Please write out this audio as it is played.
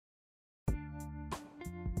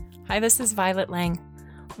Hi, this is Violet Lang.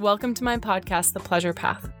 Welcome to my podcast, The Pleasure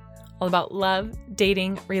Path, all about love,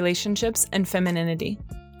 dating, relationships, and femininity.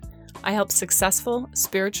 I help successful,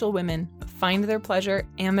 spiritual women find their pleasure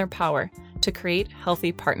and their power to create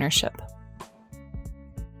healthy partnership.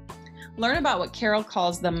 Learn about what Carol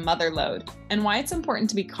calls the mother load and why it's important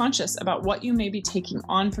to be conscious about what you may be taking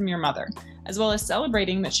on from your mother, as well as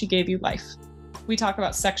celebrating that she gave you life. We talk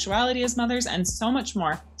about sexuality as mothers and so much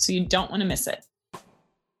more, so you don't want to miss it.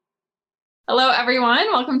 Hello,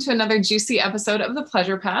 everyone. Welcome to another juicy episode of The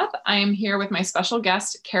Pleasure Path. I am here with my special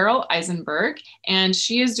guest, Carol Eisenberg, and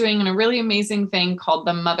she is doing a really amazing thing called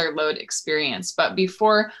the Mother Load Experience. But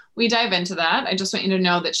before we dive into that, I just want you to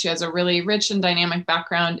know that she has a really rich and dynamic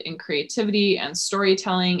background in creativity and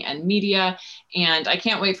storytelling and media, and I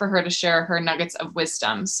can't wait for her to share her nuggets of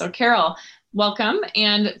wisdom. So, Carol, welcome,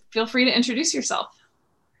 and feel free to introduce yourself.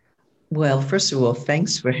 Well, first of all,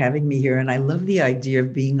 thanks for having me here. And I love the idea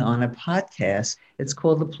of being on a podcast. It's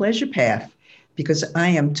called The Pleasure Path because I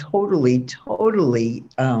am totally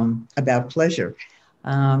about pleasure.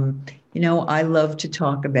 I love to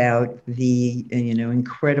talk about the,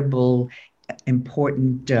 incredible,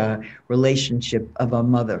 important relationship of a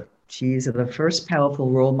mother. She's the first powerful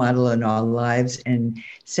role model in our lives and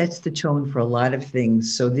sets the tone for a lot of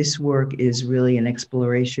things. So this work is really an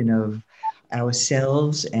exploration of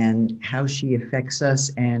ourselves and how she affects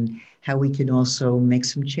us and how we can also make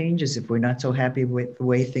some changes if we're not so happy with the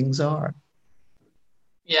way things are.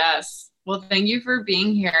 Yes. Well, thank you for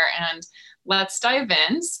being here, and let's dive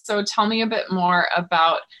in. So tell me a bit more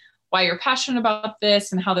about why you're passionate about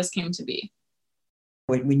this and how this came to be.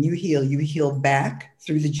 When you heal back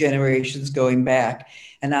through the generations going back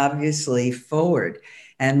and obviously forward.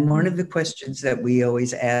 And one of the questions that we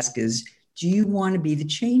always ask is, do you want to be the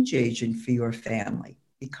change agent for your family?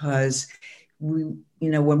 Because when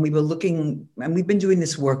we were looking, and we've been doing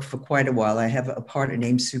this work for quite a while. I have a partner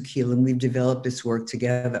named Sue Keel, and we've developed this work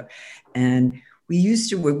together. And we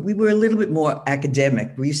were a little bit more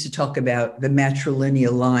academic. We used to talk about the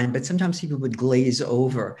matrilineal line, but sometimes people would glaze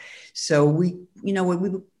over. So we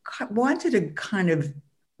wanted to kind of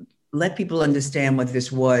let people understand what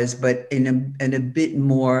this was, but in a bit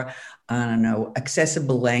more,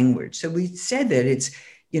 accessible language. So we said that it's,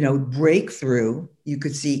 breakthrough. You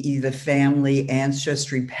could see either family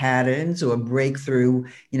ancestry patterns or breakthrough,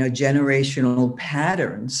 generational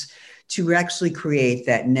patterns to actually create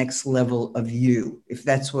that next level of you, if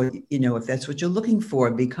that's what you're looking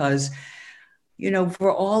for. Because,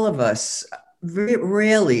 for all of us,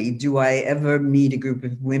 rarely do I ever meet a group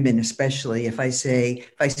of women, especially if I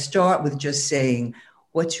start with just saying,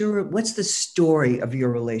 what's the story of your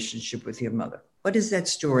relationship with your mother? What is that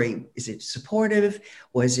story? Is it supportive?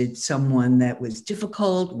 Was it someone that was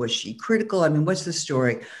difficult? Was she critical? I mean, what's the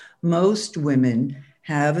story? Most women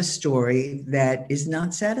have a story that is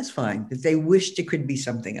not satisfying, that they wished it could be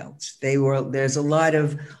something else. There's a lot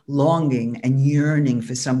of longing and yearning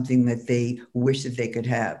for something that they wish that they could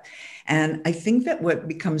have. And I think that what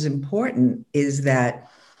becomes important is that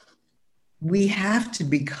we have to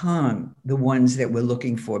become the ones that we're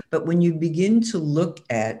looking for. But when you begin to look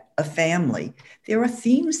at a family, there are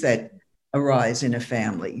themes that arise in a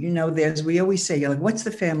family. We always say, what's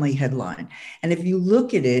the family headline? And if you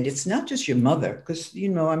look at it, it's not just your mother, because,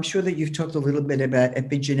 I'm sure that you've talked a little bit about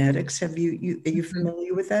epigenetics. Are you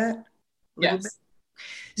familiar with that? Yes.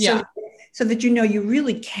 Yeah. So that, you're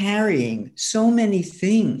really carrying so many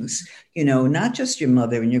things, not just your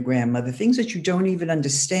mother and your grandmother, things that you don't even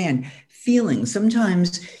understand, feelings.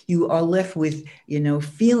 Sometimes you are left with,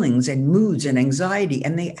 feelings and moods and anxiety,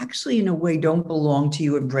 and they actually, in a way, don't belong to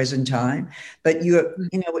you in present time, but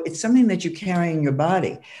it's something that you carry in your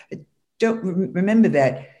body. Remember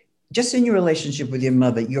that just in your relationship with your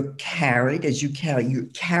mother, you're carried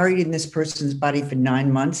in this person's body for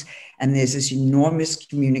 9 months. And there's this enormous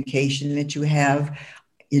communication that you have,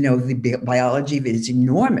 the biology of it is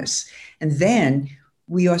enormous. And then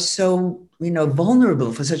we are so,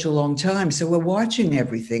 vulnerable for such a long time. So we're watching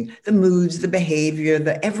everything, the moods, the behavior,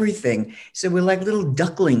 the everything. So we're like little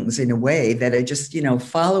ducklings in a way that are just,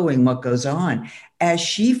 following what goes on as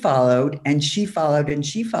she followed and she followed and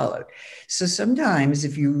she followed. So sometimes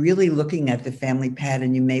if you're really looking at the family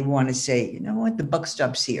pattern, you may want to say, the buck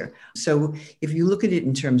stops here. So if you look at it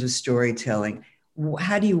in terms of storytelling,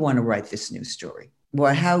 how do you want to write this new story?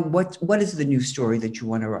 Well, what is the new story that you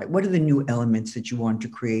want to write? What are the new elements that you want to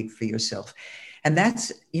create for yourself? And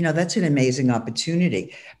that's an amazing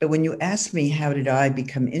opportunity. But when you ask me, how did I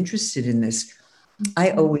become interested in this?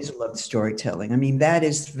 I always loved storytelling. I mean, that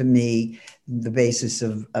is for me the basis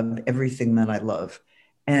of everything that I love.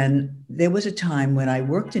 And there was a time when I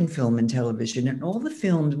worked in film and television, and all the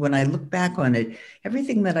films, when I look back on it,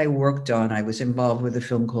 everything that I worked on, I was involved with a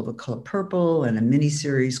film called The Color Purple and a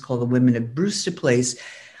miniseries called The Women of Brewster Place,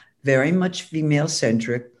 very much female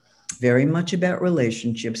centric, very much about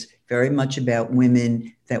relationships, very much about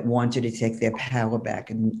women that wanted to take their power back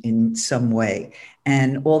in some way.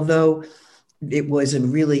 And although it was a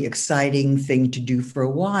really exciting thing to do for a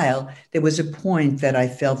while, there was a point that I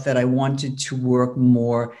felt that I wanted to work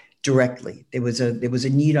more directly. There was a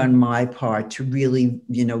need on my part to really,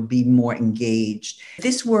 be more engaged.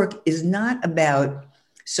 This work is not about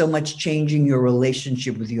so much changing your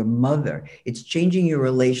relationship with your mother. It's changing your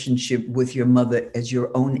relationship with your mother as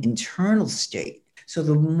your own internal state. So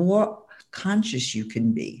the more conscious you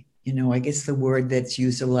can be, I guess the word that's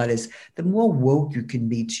used a lot is the more woke you can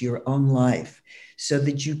be to your own life so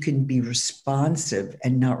that you can be responsive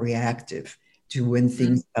and not reactive to when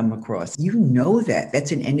things come across. You know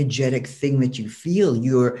that's an energetic thing that you feel.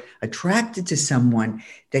 You're attracted to someone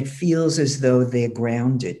that feels as though they're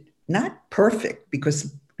grounded, not perfect,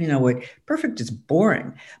 because perfect is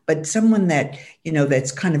boring, but someone that,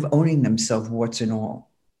 that's kind of owning themselves, warts and all.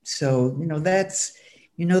 So, that's,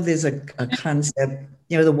 there's a concept,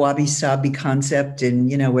 the wabi-sabi concept,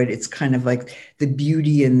 and, it's kind of like the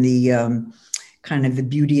beauty in the, kind of the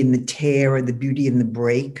beauty in the tear or the beauty in the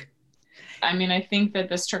break. I mean, I think that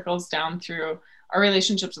this trickles down through our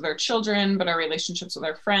relationships with our children, but our relationships with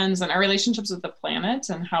our friends and our relationships with the planet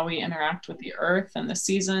and how we interact with the earth and the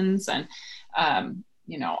seasons and,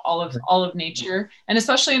 all of nature, and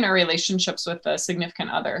especially in our relationships with a significant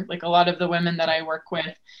other. Like a lot of the women that I work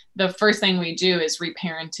with, the first thing we do is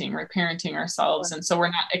reparenting ourselves. And so we're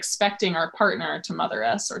not expecting our partner to mother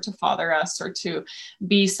us or to father us or to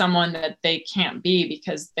be someone that they can't be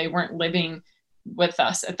because they weren't living with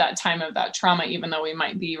us at that time of that trauma, even though we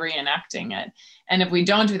might be reenacting it. And if we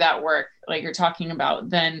don't do that work, like you're talking about,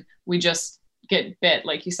 then we just get bit.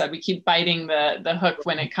 Like you said, we keep biting the hook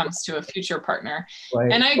when it comes to a future partner.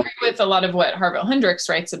 Right. And I agree with a lot of what Harville Hendrix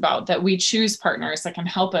writes about, that we choose partners that can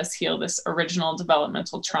help us heal this original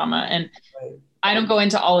developmental trauma. And right. I don't go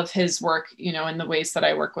into all of his work, in the ways that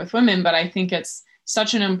I work with women, but I think it's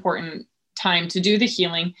such an important time to do the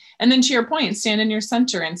healing. And then to your point, stand in your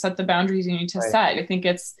center and set the boundaries you need to right. set. I think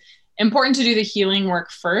it's important to do the healing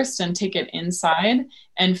work first and take it inside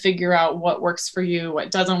and figure out what works for you,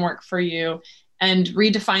 what doesn't work for you, and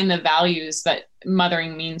redefine the values that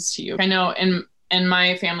mothering means to you. I know in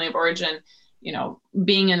my family of origin,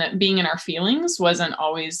 being in our feelings wasn't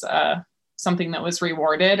always something that was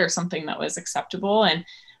rewarded or something that was acceptable. And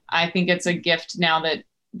I think it's a gift now that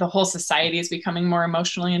the whole society is becoming more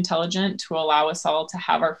emotionally intelligent to allow us all to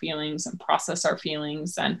have our feelings and process our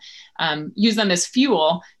feelings and use them as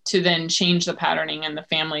fuel to then change the patterning in the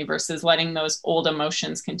family versus letting those old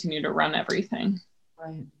emotions continue to run everything.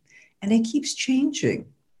 Right. And it keeps changing.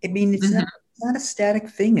 I mean, it's not a static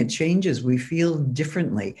thing. It changes. We feel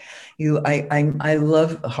differently. I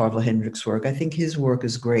love Harville Hendrix' work. I think his work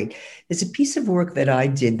is great. There's a piece of work that I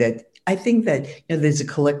did that I think that there's a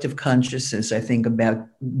collective consciousness, I think, about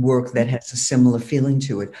work that has a similar feeling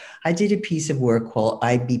to it. I did a piece of work called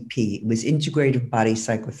IBP. It was Integrative Body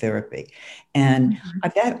Psychotherapy. And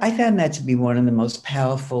I found that to be one of the most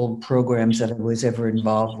powerful programs that I was ever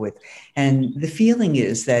involved with. And the feeling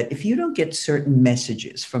is that if you don't get certain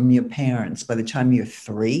messages from your parents by the time you're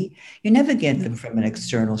 3, you never get them from an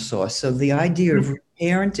external source. So the idea of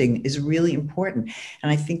parenting is really important.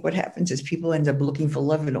 And I think what happens is people end up looking for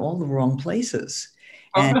love in all the wrong places.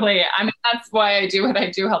 Totally. I mean, that's why I do what I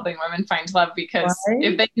do, helping women find love, because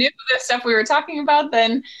if they knew the stuff we were talking about,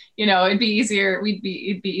 then, it'd be easier. It'd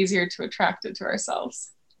be easier to attract it to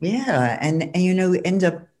ourselves. Yeah. And end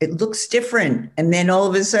up, it looks different. And then all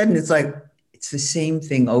of a sudden it's like, it's the same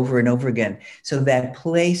thing over and over again. So that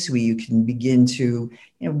place where you can begin to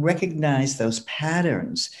recognize those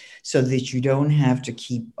patterns so that you don't have to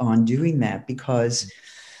keep on doing that. Because,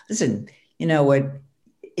 listen,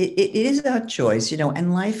 it is our choice,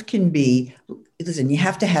 and life can be, listen, you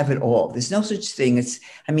have to have it all. There's no such thing as,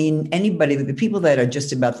 anybody, the people that are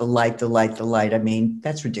just about the light,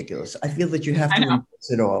 that's ridiculous. I feel that you have to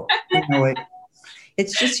embrace it all.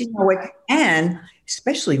 It's just, and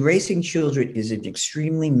especially raising children is an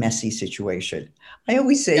extremely messy situation. I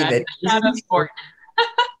always say that.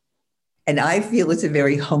 And I feel it's a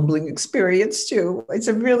very humbling experience too. It's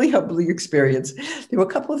a really humbling experience. There were a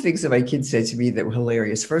couple of things that my kids said to me that were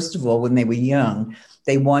hilarious. First of all, when they were young,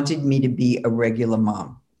 they wanted me to be a regular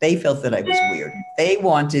mom. They felt that I was weird. They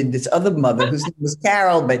wanted this other mother whose name was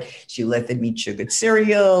Carol, but she let them eat sugared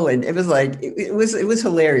cereal. And it was like, it was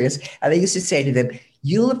hilarious. And I used to say to them,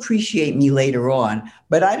 You'll appreciate me later on.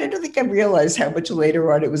 But I didn't think I realized how much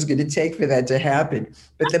later on it was going to take for that to happen.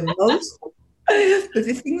 But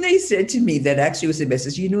the thing they said to me that actually was the best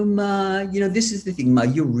is, Ma, this is the thing, Ma,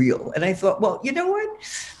 you're real. And I thought, well, you know what?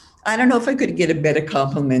 I don't know if I could get a better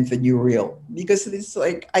compliment than you're real, because it's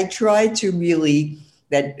like I tried to really,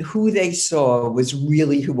 that who they saw was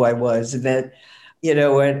really who I was, and that,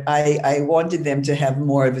 and I wanted them to have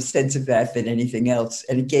more of a sense of that than anything else.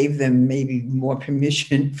 And it gave them maybe more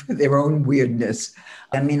permission for their own weirdness.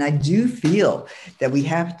 I mean, I do feel that we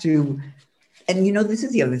have to, and this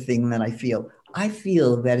is the other thing that I feel. I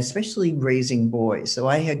feel that especially raising boys, so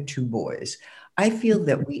I had two boys, I feel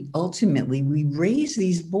that we raise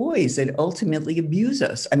these boys that ultimately abuse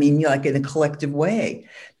us. I mean, like in a collective way,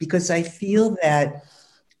 because I feel that,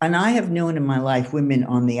 and I have known in my life women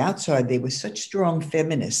on the outside, they were such strong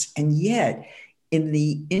feminists, and yet in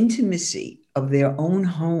the intimacy of their own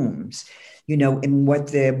homes, and what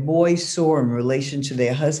their boys saw in relation to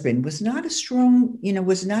their husband was not a strong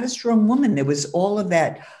woman. There was all of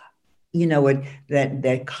that,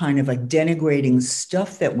 that kind of like denigrating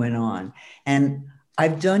stuff that went on. And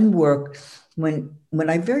I've done work when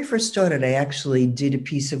I very first started, I actually did a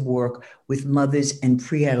piece of work with mothers and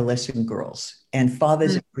pre-adolescent girls and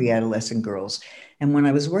fathers and pre-adolescent girls. And when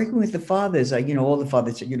I was working with the fathers, all the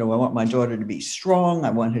fathers said, I want my daughter to be strong. I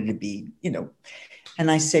want her to be, and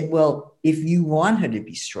I said, well, if you want her to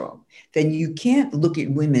be strong, then you can't look at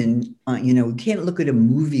women, you can't look at a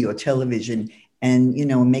movie or television and,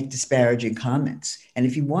 make disparaging comments. And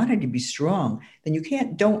if you want her to be strong, then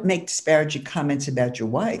don't make disparaging comments about your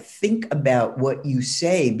wife. Think about what you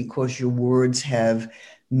say, because your words have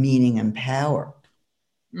meaning and power.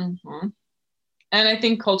 Mm-hmm. And I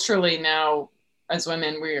think culturally now, as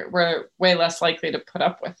women, we're way less likely to put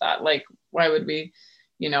up with that. Like, why would we,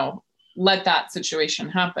 let that situation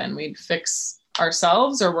happen? We'd fix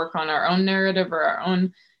ourselves or work on our own narrative or our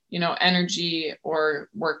own, energy, or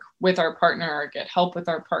work with our partner or get help with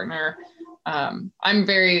our partner. I'm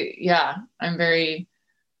very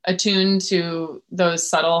attuned to those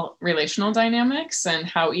subtle relational dynamics and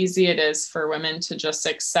how easy it is for women to just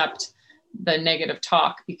accept the negative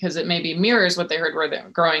talk because it maybe mirrors what they heard where they were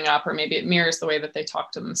growing up, or maybe it mirrors the way that they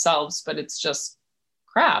talk to themselves, but it's just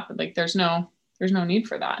crap. Like there's no need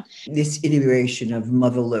for that. This iteration of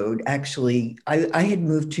motherload, actually, I had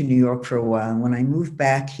moved to New York for a while. And when I moved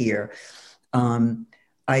back here,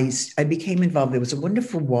 I became involved. There was a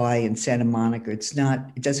wonderful Y in Santa Monica.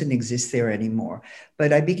 It doesn't exist there anymore.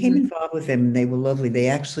 But I became involved with them, and they were lovely. They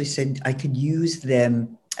actually said I could use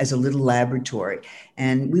them as a little laboratory.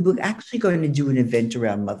 And we were actually going to do an event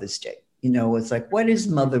around Mother's Day. It's like, what is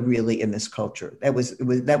mother really in this culture? That was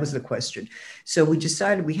the question. So we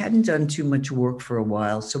decided we hadn't done too much work for a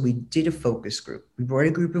while. So we did a focus group. We brought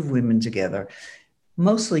a group of women together,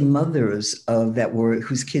 mostly mothers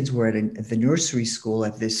whose kids were at the nursery school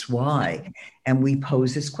at this Y. And we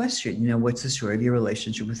posed this question, what's the story of your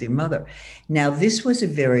relationship with your mother? Now, this was a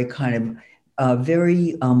very kind of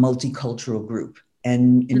very multicultural group,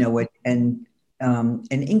 and, and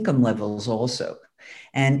income levels also.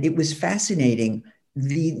 And it was fascinating.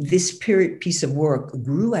 This piece of work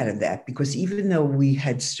grew out of that, because even though we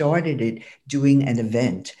had started it doing an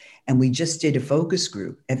event and we just did a focus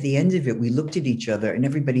group, at the end of it, we looked at each other and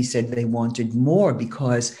everybody said they wanted more,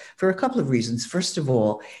 because for a couple of reasons. First of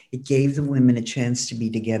all, it gave the women a chance to be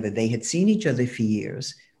together. They had seen each other for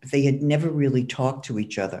years, but they had never really talked to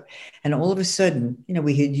each other. And all of a sudden,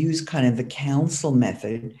 we had used kind of the council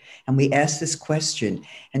method, and we asked this question.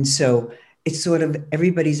 And so it's sort of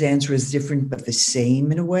everybody's answer is different, but the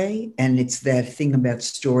same in a way. And it's that thing about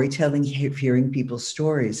storytelling, hearing people's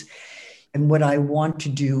stories. And what I want to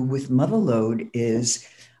do with Motherload is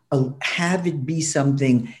have it be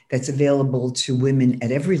something that's available to women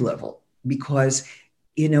at every level. Because,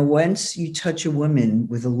 once you touch a woman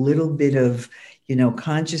with a little bit of,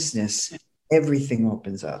 consciousness, everything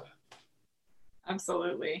opens up.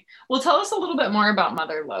 Absolutely. Well, tell us a little bit more about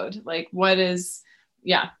Motherload. Like,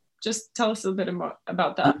 just tell us a bit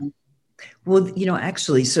about that. Well,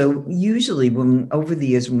 actually, so usually over the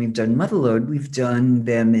years when we've done Motherload, we've done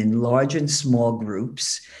them in large and small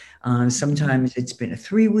groups. Sometimes it's been a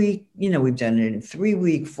 3-week, we've done it in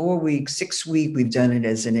 3-week, 4-week, 6-week. We've done it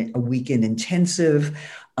as a weekend intensive.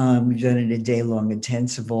 We've done it a day-long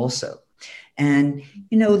intensive also. And,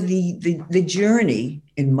 the journey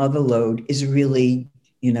in Motherload is really,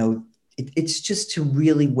 it's just to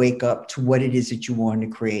really wake up to what it is that you want to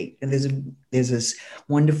create. And there's this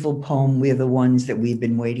wonderful poem, "We're the Ones That We've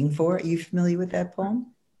Been Waiting For." Are you familiar with that poem?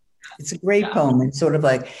 It's a great Yeah. poem. And sort of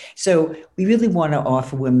like, so we really want to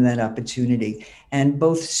offer women that opportunity. And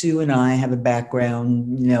both Sue and I have a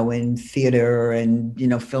background, in theater and,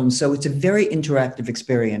 film. So it's a very interactive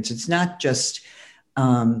experience. It's not just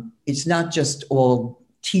all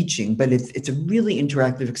teaching, but it's a really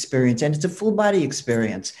interactive experience, and it's a full body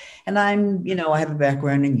experience. And I have a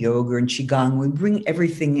background in yoga and qigong. We bring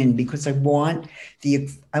everything in because I want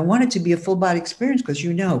it to be a full body experience, because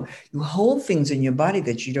you hold things in your body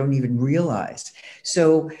that you don't even realize.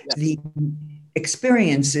 So Yeah. the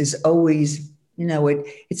experience is always,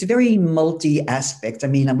 it's a very multi-aspect. I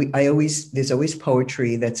mean, there's always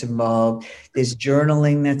poetry that's involved. There's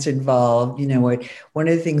journaling that's involved. One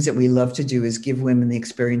of the things that we love to do is give women the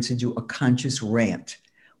experience to do a conscious rant.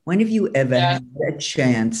 When have you ever had a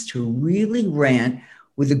chance to really rant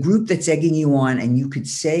with a group that's egging you on, and you could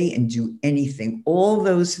say and do anything, all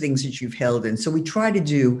those things that you've held in? So we try to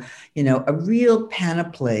do, a real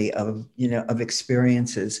panoply of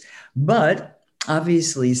experiences. But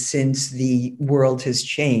obviously, since the world has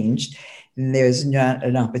changed, there's not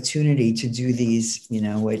an opportunity to do these,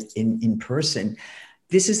 in person.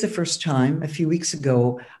 This is the first time. A few weeks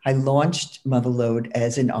ago, I launched Motherload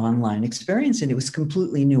as an online experience, and it was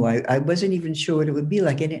completely new. I wasn't even sure what it would be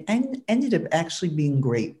like, and it ended up actually being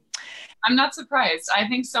great. I'm not surprised. I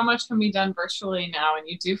think so much can be done virtually now, and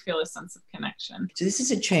you do feel a sense of connection. So this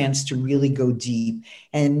is a chance to really go deep,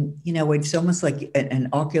 and it's almost like an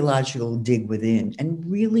archaeological dig within, and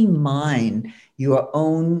really mine your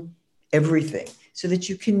own everything, so that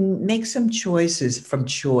you can make some choices from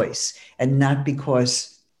choice and not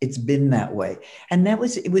because it's been that way. And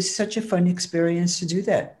it was such a fun experience to do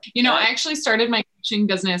that. I actually started my coaching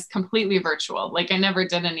business completely virtual. Like, I never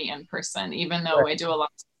did any in person, even though I do a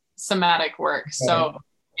lot of somatic work. So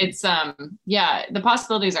it's, the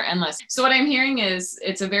possibilities are endless. So what I'm hearing is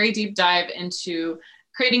it's a very deep dive into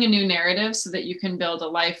creating a new narrative so that you can build a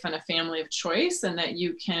life and a family of choice, and that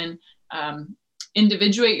you can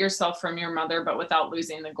individuate yourself from your mother, but without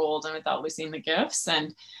losing the gold and without losing the gifts.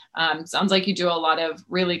 And sounds like you do a lot of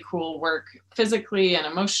really cool work physically and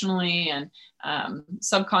emotionally and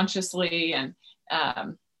subconsciously. And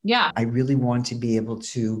I really want to be able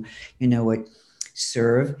to,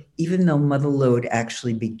 serve. Even though Motherload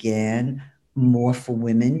actually began more for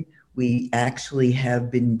women, we actually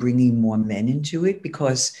have been bringing more men into it,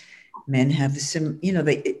 because men have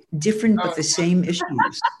different but the same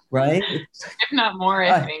issues, right? If not more,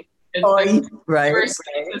 I think. Right.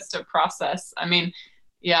 To process. I mean,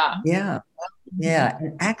 yeah.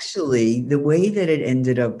 And actually, the way that it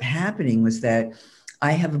ended up happening was that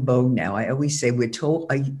I have a beau now. I always say we're too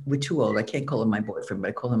old. I can't call him my boyfriend, but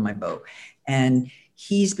I call him my beau. And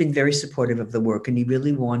he's been very supportive of the work, and he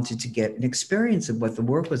really wanted to get an experience of what the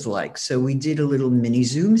work was like. So we did a little mini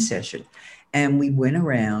Zoom session, and we went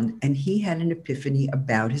around, and he had an epiphany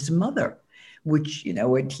about his mother, which,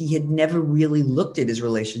 he had never really looked at his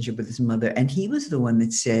relationship with his mother. And he was the one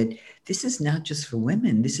that said, this is not just for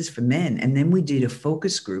women, this is for men. And then we did a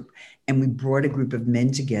focus group, and we brought a group of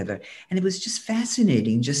men together. And it was just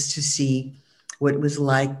fascinating just to see what it was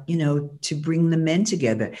like, to bring the men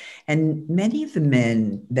together. And many of the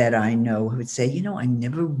men that I know would say, I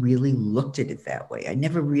never really looked at it that way. I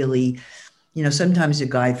never really, sometimes a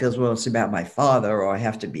guy feels, well, it's about my father, or I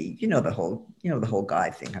have to be, the whole guy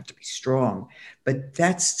thing, I have to be strong. But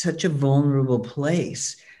that's such a vulnerable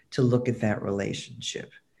place to look at that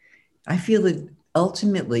relationship. I feel that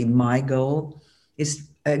ultimately my goal is,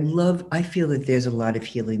 I feel that there's a lot of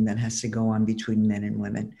healing that has to go on between men and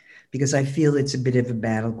women, because I feel it's a bit of a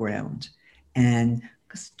battleground. And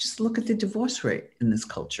just look at the divorce rate in this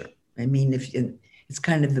culture. I mean, it's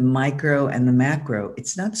kind of the micro and the macro.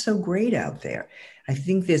 It's not so great out there. I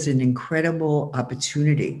think there's an incredible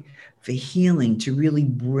opportunity for healing to really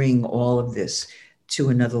bring all of this to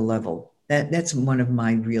another level. That's one of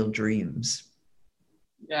my real dreams.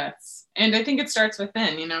 Yes. And I think it starts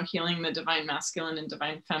within, healing the divine masculine and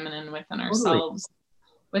divine feminine within ourselves,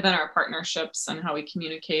 within our partnerships, and how we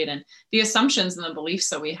communicate, and the assumptions and the beliefs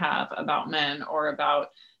that we have about men, or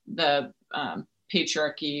about the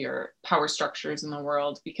patriarchy or power structures in the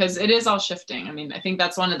world, because it is all shifting. I mean, I think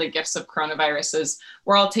that's one of the gifts of coronavirus, is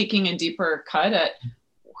we're all taking a deeper cut at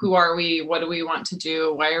who are we, what do we want to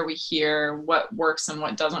do, why are we here, what works and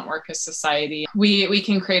what doesn't work as society. We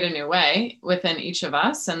can create a new way within each of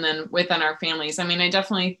us, and then within our families. I mean, I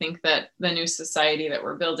definitely think that the new society that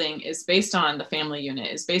we're building is based on the family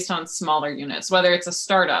unit, is based on smaller units, whether it's a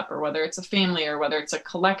startup or whether it's a family or whether it's a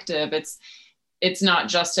collective. It's not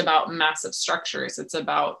just about massive structures. It's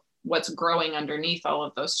about what's growing underneath all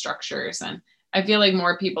of those structures. And I feel like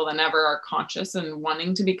more people than ever are conscious and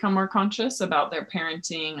wanting to become more conscious about their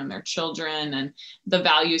parenting and their children and the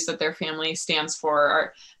values that their family stands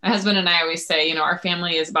for. My husband and I always say, our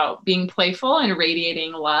family is about being playful and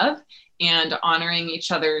radiating love and honoring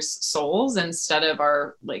each other's souls instead of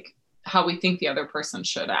how we think the other person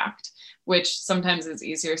should act, which sometimes is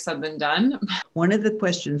easier said than done. One of the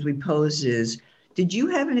questions we pose is, did you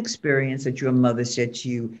have an experience that your mother said to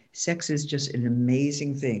you, sex is just an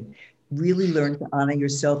amazing thing? Really learn to honor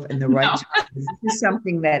yourself in the right time. This is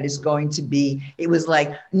something that is going to be, it was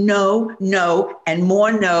like, no, and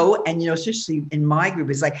more no. And, especially in my group,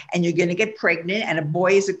 it's like, and you're going to get pregnant, and a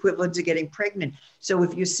boy is equivalent to getting pregnant. So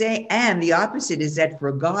if you say, and the opposite is that for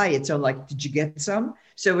a guy, it's all like, did you get some?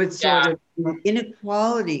 So it's sort of, the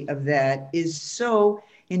inequality of that is so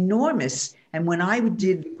enormous. And when I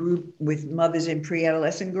did the group with mothers and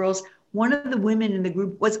pre-adolescent girls, one of the women in the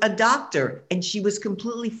group was a doctor, and she was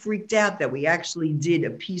completely freaked out that we actually did a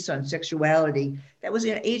piece on sexuality that was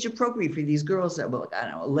age appropriate for these girls that were,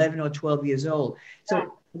 11 or 12 years old.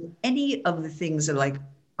 So any of the things that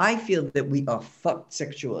I feel that we are fucked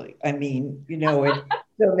sexually. I mean,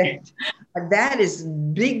 so that is a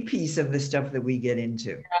big piece of the stuff that we get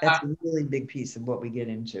into. That's a really big piece of what we get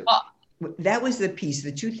into. That was the piece,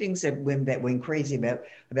 the two things that went crazy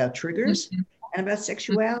about triggers and about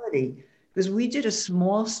sexuality, because we did a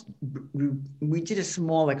small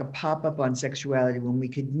like a pop-up on sexuality when we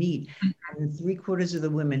could meet, and 3/4 of the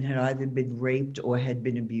women had either been raped or had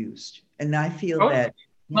been abused. And I feel that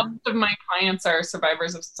most of my clients are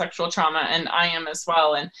survivors of sexual trauma, and I am as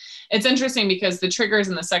well. And it's interesting because the triggers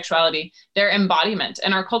and the sexuality, they're embodiment.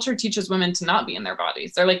 And our culture teaches women to not be in their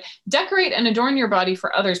bodies. They're like, decorate and adorn your body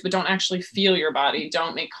for others, but don't actually feel your body.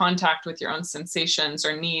 Don't make contact with your own sensations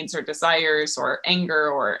or needs or desires or anger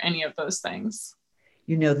or any of those things.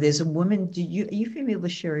 There's a woman, are you familiar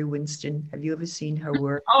with Sherry Winston? Have you ever seen her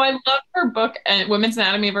work? Oh, I love her book, Women's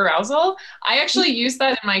Anatomy of Arousal. I actually use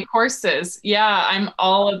that in my courses. Yeah, I'm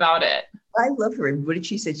all about it. I love her. And what did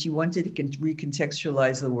she say? She wanted to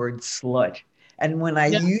recontextualize the word slut. And when I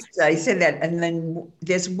said that, and then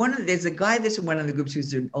there's a guy that's in one of the groups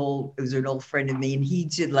who's an old friend of me, and he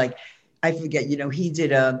did I forget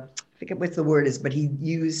what the word is, but he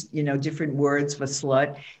used, different words for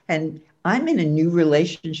slut. And I'm in a new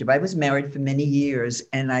relationship. I was married for many years,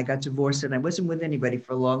 and I got divorced, and I wasn't with anybody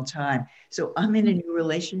for a long time. So I'm in a new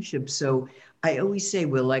relationship. So I always say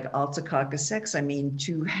we're like alta kaka sex. I mean,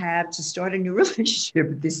 to start a new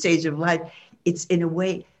relationship at this stage of life, it's in a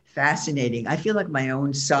way fascinating. I feel like my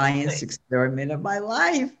own science experiment of my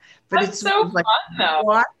life. But That's it's so fun, though.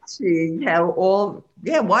 Watching how all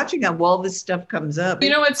this stuff comes up.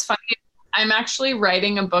 What's funny? I'm actually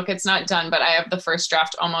writing a book. It's not done, but I have the first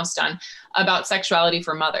draft almost done, about sexuality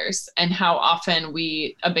for mothers and how often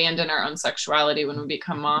we abandon our own sexuality when we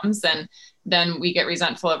become moms. And then we get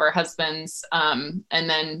resentful of our husbands. And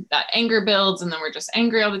then that anger builds, and then we're just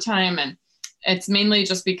angry all the time. And it's mainly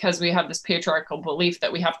just because we have this patriarchal belief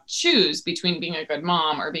that we have to choose between being a good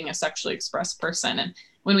mom or being a sexually expressed person. And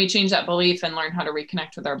when we change that belief and learn how to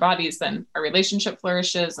reconnect with our bodies, then our relationship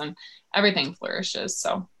flourishes and everything flourishes.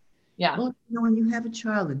 So yeah. Well, when you have a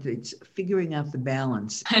child, it's figuring out the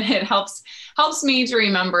balance. And it helps me to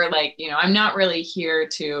remember, I'm not really here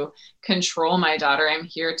to control my daughter. I'm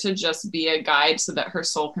here to just be a guide so that her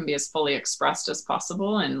soul can be as fully expressed as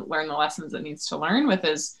possible and learn the lessons it needs to learn with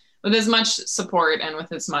as much support and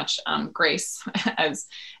with as much grace as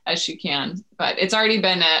she can. But it's already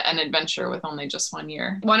been an adventure with only just 1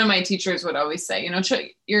 year. One of my teachers would always say,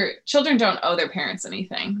 your children don't owe their parents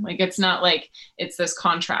anything. It's not like it's this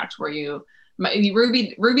contract where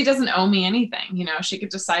Ruby doesn't owe me anything. She could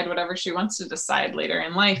decide whatever she wants to decide later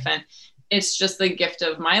in life. And it's just the gift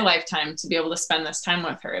of my lifetime to be able to spend this time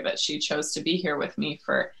with her, that she chose to be here with me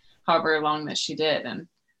for however long that she did. And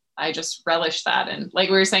I just relish that. And like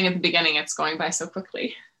we were saying at the beginning, it's going by so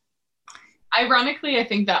quickly. Ironically, I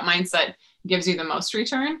think that mindset gives you the most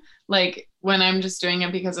return. When I'm just doing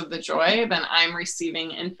it because of the joy, then I'm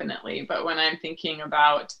receiving infinitely. But when I'm thinking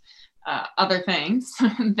about other things,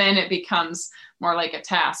 then it becomes more like a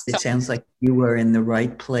task. It sounds like you were in the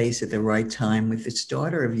right place at the right time with this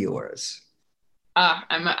daughter of yours.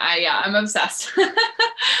 I'm obsessed.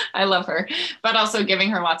 I love her, but also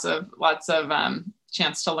giving her lots of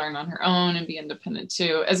chance to learn on her own and be independent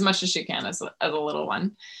too, as much as she can as a little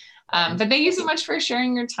one. But thank you so much for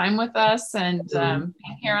sharing your time with us and being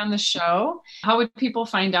here on the show. How would people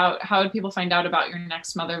find out about your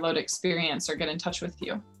next Motherload experience or get in touch with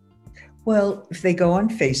you? Well, if they go on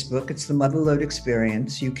Facebook, it's the Motherload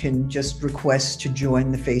Experience. You can just request to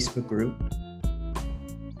join the Facebook group.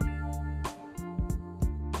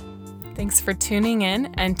 Thanks Thanks for tuning in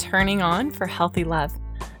and turning on for healthy love,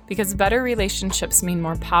 because better relationships mean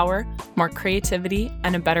more power, more creativity,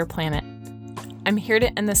 and a better planet. I'm here to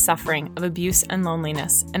end the suffering of abuse and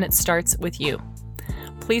loneliness, and it starts with you.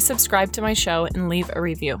 Please subscribe to my show and leave a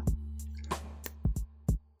review.